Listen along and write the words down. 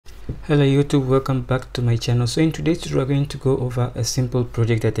Hello YouTube, welcome back to my channel. So in today's tutorial, we're going to go over a simple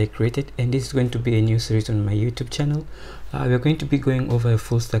project that I created, and this is going to be a new series on my YouTube channel. We're going to be going over a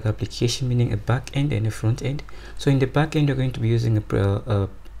full stack application, meaning a back end and a front end. So in the back end, we're going to be using an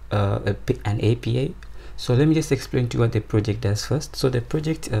API. So let me just explain to you what the project does first. So the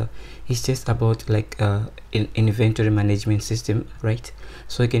project is just about like an inventory management system, right?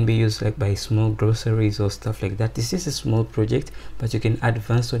 So it can be used like by small groceries or stuff like that. This is a small project, but you can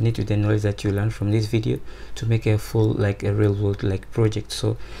advance on it with the knowledge that you learn from this video to make a full, like a real world like project.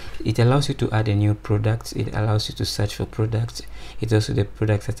 So it allows you to add a new product, it allows you to search for products, it also the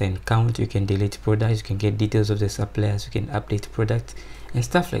products that can count, you can delete products, you can get details of the suppliers, you can update products and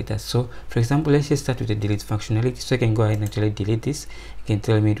stuff like that. So for example, let's just start with the delete functionality. So I can go ahead and actually delete this. You can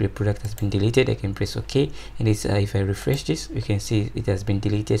tell me the product has been deleted. I can press OK, and it's if I refresh this, you can see it has been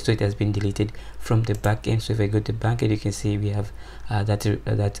deleted. So it has been deleted from the back end. So if I go to back end, you can see we have that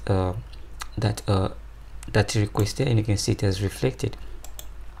request there, and you can see it has reflected.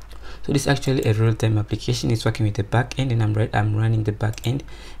 So this is actually a real-time application. It's working with the back end, and I'm running the back end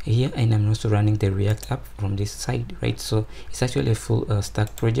here, and I'm also running the React app from this side, right? So it's actually a full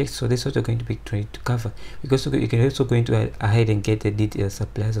stack project. So this is what we're going to be trying to cover, because you can also go into ahead and get the details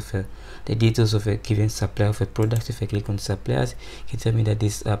suppliers of the details of a given supplier of a product. If I click on suppliers, you can tell me that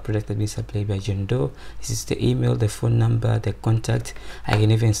this product has been supplied by John Doe. This is the email, the phone number, the contact. I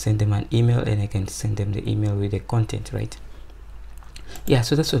can even send them an email, and I can send them the email with the content, right? Yeah,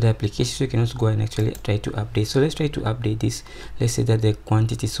 so that's what the application. So you can also go and actually try to update. So let's try to update this. Let's say that the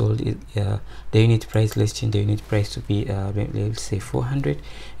quantity sold is the unit price. Let's change the unit price to be let's say 400,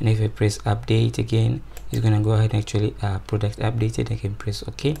 and if I press update again, it's gonna go ahead and actually product updated. I can press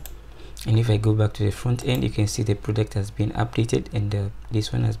OK, and if I go back to the front end, you can see the product has been updated, and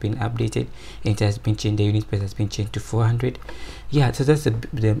this one has been updated, and it has been changed. The unit price has been changed to 400. Yeah, so that's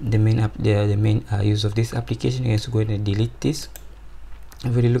the main use of this application. You can also go ahead and delete this.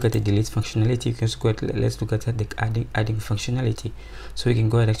 If we look at the delete functionality, you can just go ahead, let's look at the adding functionality. So we can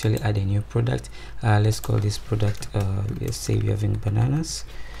go ahead and actually add a new product. Let's call this product let's say we're having bananas,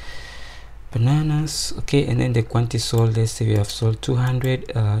 okay, and then the quantity sold, let's say we have sold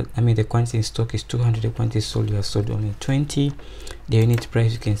 200. I mean the quantity in stock is 200, the quantity sold you have sold only 20. The unit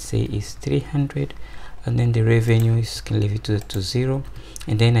price you can say is 300, and then the revenue is, can leave it to 0,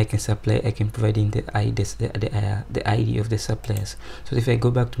 and then I can provide in the ID of the suppliers. So if I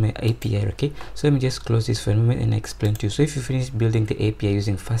go back to my API, okay, so let me just close this for a moment and explain to you. So if you finish building the API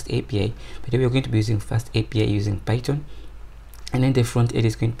using FastAPI, but we're going to be using FastAPI using Python, and then the front end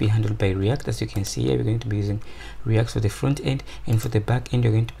is going to be handled by React. As you can see here, we're going to be using React for the front end, and for the back end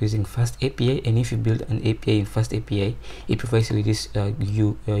you're going to be using FastAPI. And if you build an API in FastAPI, it provides you with this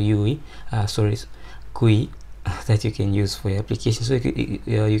GUI that you can use for your application. So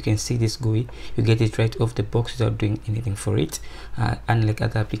you can see this GUI, you get it right off the box without doing anything for it, unlike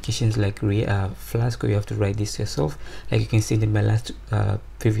other applications like Flask, where you have to write this yourself. Like you can see in my last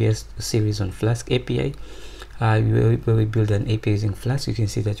previous series on Flask API, where we build an API using Flask, you can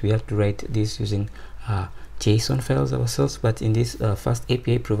see that we have to write this using JSON files ourselves, but in this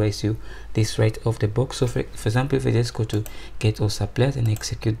FastAPI provides you this right off the box. So for example, if I just go to get all suppliers and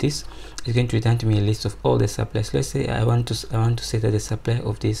execute this, it's going to return to me a list of all the suppliers. Let's say I want to say that the supplier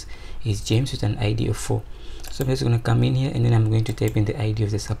of this is James with an ID of 4. So I'm just going to come in here, and then I'm going to type in the ID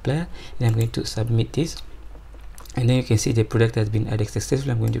of the supplier, and I'm going to submit this. And then you can see the product has been added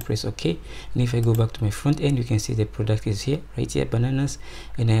successfully. I'm going to press OK, and if I go back to my front end, you can see the product is here, right here, bananas,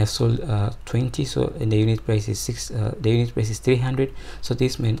 and I have sold 20. So and the unit price is 300. So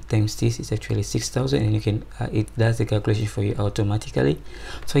this times this is actually 6,000, and you can it does the calculation for you automatically.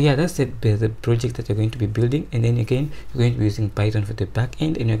 So yeah, that's the project that you're going to be building. And then again, you're going to be using Python for the back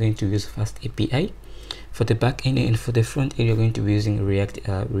end, and you're going to use FastAPI for the back end, and for the front end you're going to be using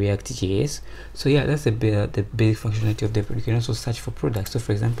React.js. So yeah, that's the basic functionality of the product. You can also search for products. So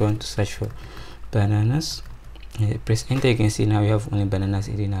for example, I want to search for bananas, press enter. You can see now we have only bananas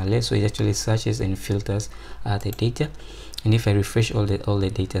in our list. So it actually searches and filters the data, and if I refresh, all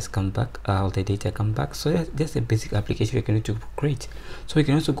the data come back. So that's the basic application we're going to create. So we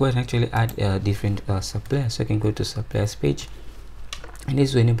can also go ahead and actually add different suppliers. So I can go to suppliers page, and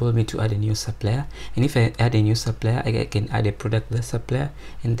this will enable me to add a new supplier. And if I add a new supplier, I can add a product to the supplier,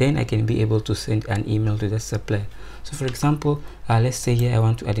 and then I can be able to send an email to the supplier. So for example, let's say here I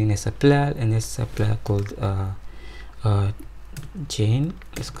want to add in a supplier, and this supplier called Jane.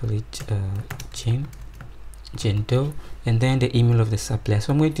 Let's call it Jane. Gendo, and then the email of the supplier.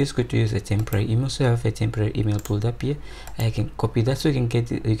 So I'm going to just go to use a temporary email. So I have a temporary email pulled up here. I can copy that, so you can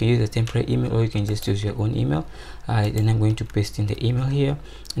get it, you can use a temporary email, or you can just use your own email. Then I'm going to paste in the email here,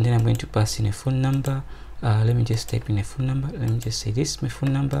 and then I'm going to pass in a phone number. Let me just type in a phone number. Let me just say this is my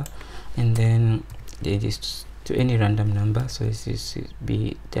phone number, and then just to any random number. So this is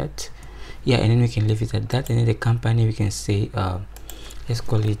be that, yeah, and then we can leave it at that. And then the company, we can say let's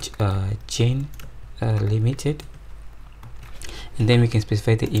call it Chain Limited, and then we can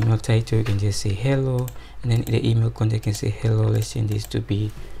specify the email title. You can just say hello, and then the email content can say hello. Let's change this to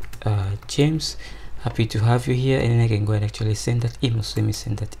be James, happy to have you here, and then I can go and actually send that email. So let me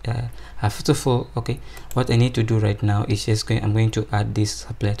send that. First of all, okay, what I need to do right now is just I'm going to add this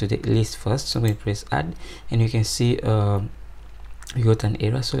supplier to the list first. So I'm going to press add, and you can see we got an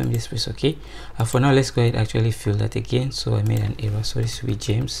error. So let me just press OK. For now, let's go ahead and actually fill that again. So I made an error, so this will be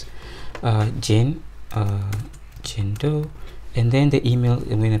James, Jane, Gendo, and then the email.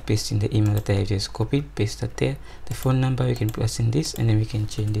 I'm going to paste in the email that I have just copied, paste that there. The phone number, we can pass in this, and then we can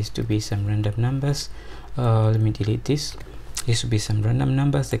change this to be some random numbers. Let me delete this. This will be some random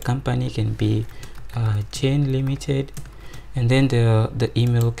numbers. The company can be Chain Limited, and then the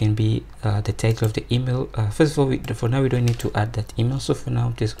email can be the title of the email. First of all, for now we don't need to add that email, so for now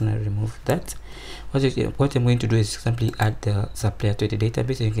I'm just going to remove that. What I'm going to do is simply add the supplier to the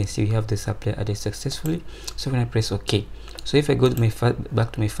database, and you can see we have the supplier added successfully. So when I press OK, so if I go to my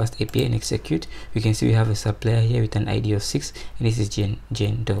back to my FastAPI and execute, you can see we have a supplier here with an ID of 6, and this is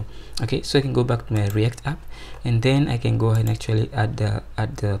Gendo. Okay, so I can go back to my React app, and then I can go ahead and actually add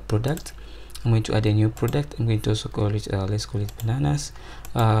the product. I'm going to add a new product. I'm going to also call it let's call it bananas.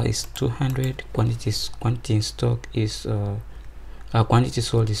 It's 200. Quantity in stock is quantity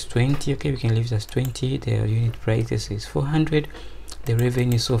sold is 20. Okay, we can leave it as 20. The unit price is 400. The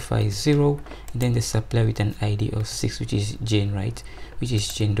revenue so far is 0, and then the supplier with an ID of 6, which is Jane, right, which is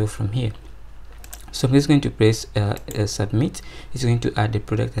Gendo from here. So I'm just going to press submit. It's going to add the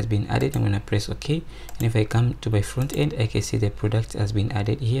product has been added. I'm going to press OK, and if I come to my front end, I can see the product has been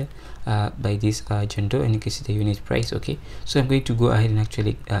added here by this Gendo, and you can see the unit price. Okay, so I'm going to go ahead and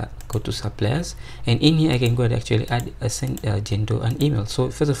actually go to suppliers, and in here I can go ahead and actually add send Gendo an email.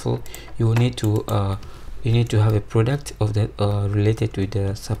 So first of all, you will need to have a product of that related to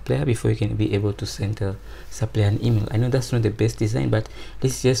the supplier before you can be able to send the supplier an email. I know that's not the best design, but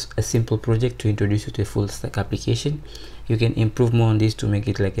this is just a simple project to introduce you to a full stack application. You can improve more on this to make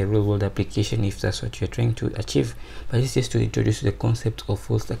it like a real world application if that's what you're trying to achieve, but it's just to introduce you the concept of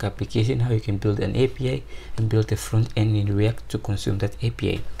full stack application, how you can build an API and build a front end in React to consume that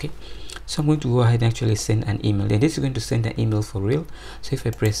API. Okay, so I'm going to go ahead and actually send an email, and this is going to send an email for real. So if I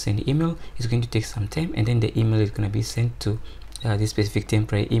press send email, it's going to take some time, and then the email is going to be sent to this specific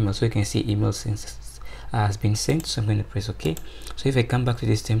temporary email. So you can see email has been sent. So I'm going to press OK. So if I come back to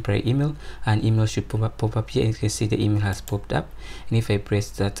this temporary email, an email should pop up here, and you can see the email has popped up. And if I press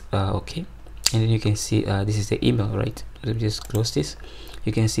that OK, and then you can see this is the email, right? Let me just close this.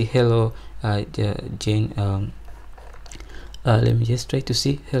 You can see hello Jane, let me just try to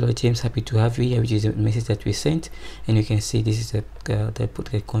see hello James, happy to have you here, which is a message that we sent, and you can see this is the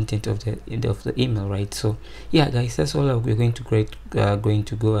content of the email, right? So yeah guys, that's all we're going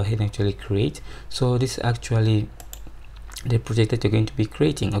to go ahead and actually create. So this is actually the project that you're going to be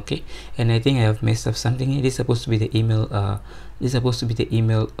creating. Okay, and I think I have messed up something here. This is supposed to be the email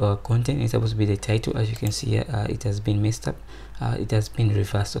content. It's supposed to be the title. As you can see here, it has been messed up. It has been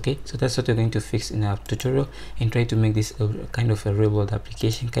reversed. Okay, so that's what we're going to fix in our tutorial and try to make this a kind of a real world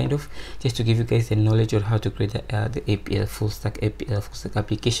application, kind of just to give you guys the knowledge on how to create the API full stack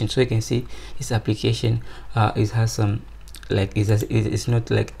application. So you can see this application it has some like it's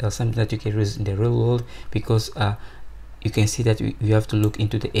not like something that you can use in the real world, because you can see that you have to look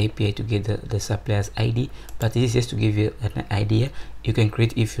into the API to get the supplier's ID, but this is just to give you an idea. You can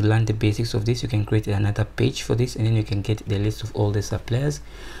create, if you learn the basics of this, you can create another page for this, and then you can get the list of all the suppliers,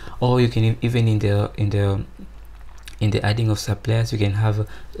 or you can even in the adding of suppliers, you can have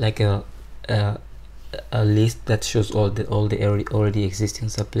like a list that shows all the already existing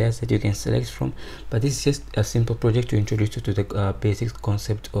suppliers that you can select from. But this is just a simple project to introduce you to the basic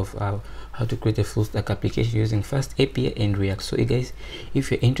concept of how to create a full stack application using FastAPI and React. So guys,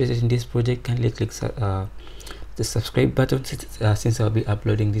 if you're interested in this project, kindly click the subscribe button, since I'll be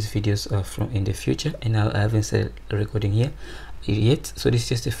uploading these videos from in the future, and I haven't started recording here yet. So this is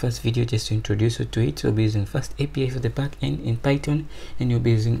just the first video just to introduce you to it. We'll be using FastAPI for the back end in Python, and you'll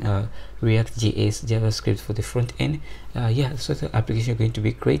be using React.js, JavaScript for the front end. Yeah, so the application you're going to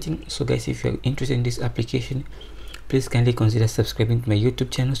be creating. So guys, if you're interested in this application, please kindly consider subscribing to my YouTube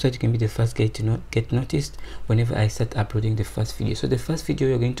channel so that you can be the first guy to get noticed whenever I start uploading the first video. So the first video,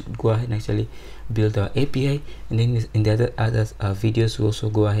 we're going to go ahead and actually build our API, and then in the other videos we also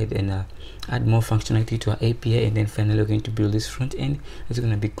go ahead and add more functionality to our API, and then finally we're going to build this front end that's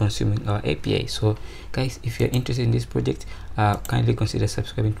going to be consuming our API. So guys, if you're interested in this project, kindly consider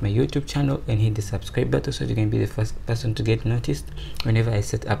subscribing to my YouTube channel and hit the subscribe button so you can be the first person to get noticed whenever I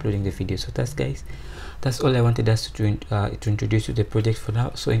start uploading the video. So that's all I wanted us to introduce you to the project for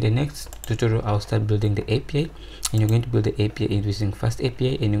now. So in the next tutorial, I'll start building the API, and you're going to build the API using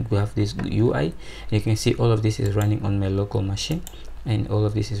FastAPI, and you have this UI, and you can see all of this is running on my local machine, and all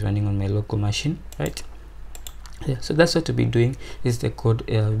of this is running on my local machine, right? Yeah, so that's what to be doing. This is the code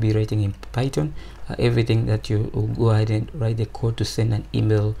we'll be writing in Python. Everything that you will go ahead and write the code to send an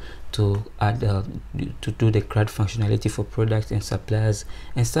email, to add to do the CRUD functionality for products and suppliers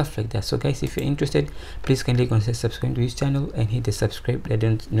and stuff like that. So guys, if you're interested, please kindly consider subscribing to this channel and hit the subscribe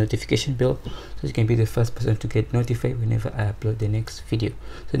notification bell so you can be the first person to get notified whenever I upload the next video.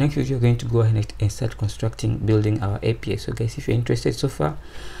 So next video, we're going to go ahead and start building our API. So guys, if you're interested so far,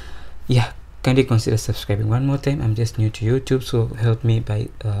 yeah, kindly consider subscribing. One more time, I'm just new to YouTube, so help me by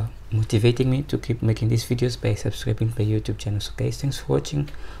motivating me to keep making these videos by subscribing to my YouTube channel. So guys, thanks for watching.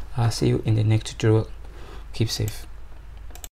 I'll see you in the next tutorial. Keep safe.